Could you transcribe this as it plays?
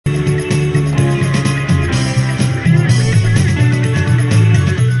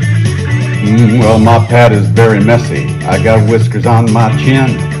Well, my pad is very messy. I got whiskers on my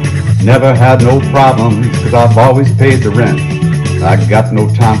chin. Never had no problems, 'cause I've always paid the rent. I got no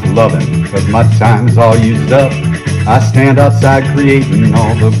time for loving, 'cause my time is all used up. I stand outside creating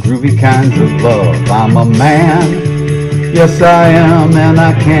all the groovy kinds of love. I'm a man, yes I am, and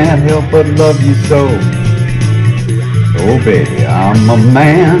I can't help but love you so. Oh baby, I'm a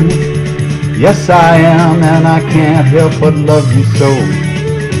man, yes I am, and I can't help but love you so.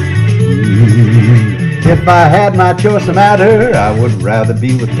 If I had my choice of matter, I would rather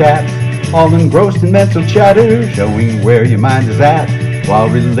be with cats, all engrossed in mental chatter, showing where your mind is at, while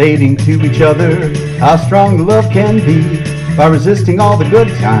relating to each other how strong the love can be, by resisting all the good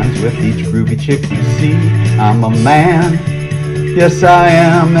times with each groovy chick you see. I'm a man, yes I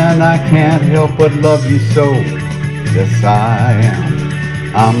am, and I can't help but love you so. Yes I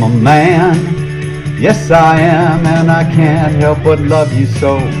am. I'm a man, yes I am, and I can't help but love you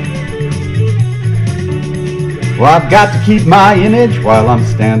so. Well, I've got to keep my image while I'm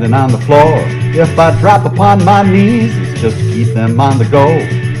standing on the floor. If I drop upon my knees, it's just to keep them on the go.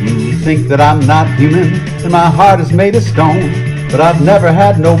 You think that I'm not human, and my heart is made of stone, but I've never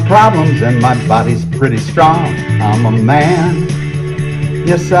had no problems, and my body's pretty strong. I'm a man,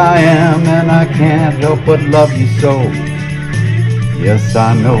 yes I am, and I can't help but love you so. Yes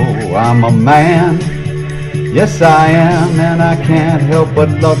I know I'm a man, yes I am, and I can't help but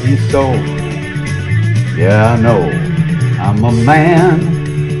love you so. Yeah, I know I'm a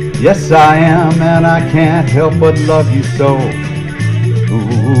man, yes I am, and I can't help but love you so.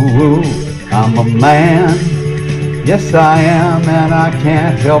 Ooh, I'm a man, yes I am, and I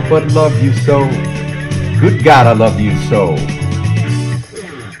can't help but love you so. Good God, I love you so.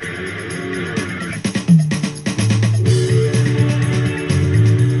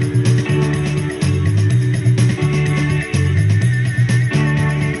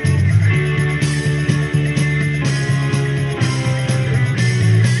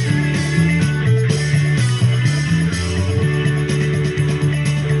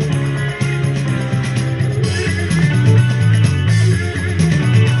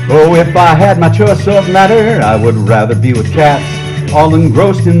 Oh, if I had my choice of matter, I would rather be with cats, all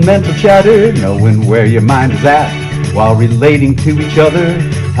engrossed in mental chatter, knowing where your mind is at, while relating to each other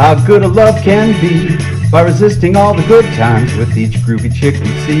how good a love can be, by resisting all the good times with each groovy chick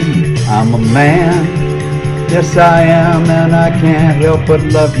you see. I'm a man, yes I am, and I can't help but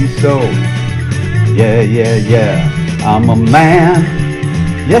love you so. Yeah, yeah, yeah. I'm a man,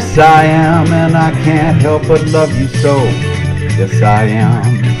 yes I am, and I can't help but love you so. Yes I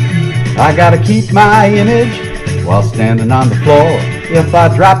am. I gotta keep my image while standing on the floor. If I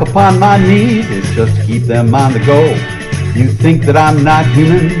drop upon my knees, it's just to keep them on the go. You think that I'm not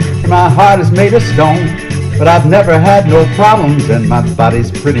human, and my heart is made of stone, but I've never had no problems, and my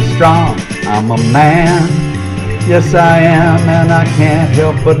body's pretty strong. I'm a man, yes I am, and I can't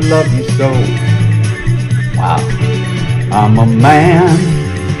help but love you so. Wow. I'm a man,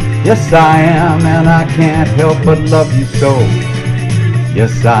 yes I am, and I can't help but love you so.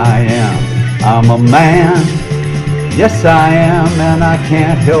 Yes I am. I'm a man, yes I am, and I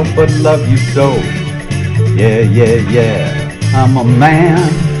can't help but love you so. Yeah, yeah, yeah. I'm a man,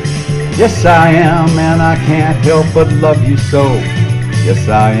 yes I am, and I can't help but love you so. Yes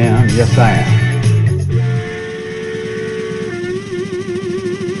I am, yes I am.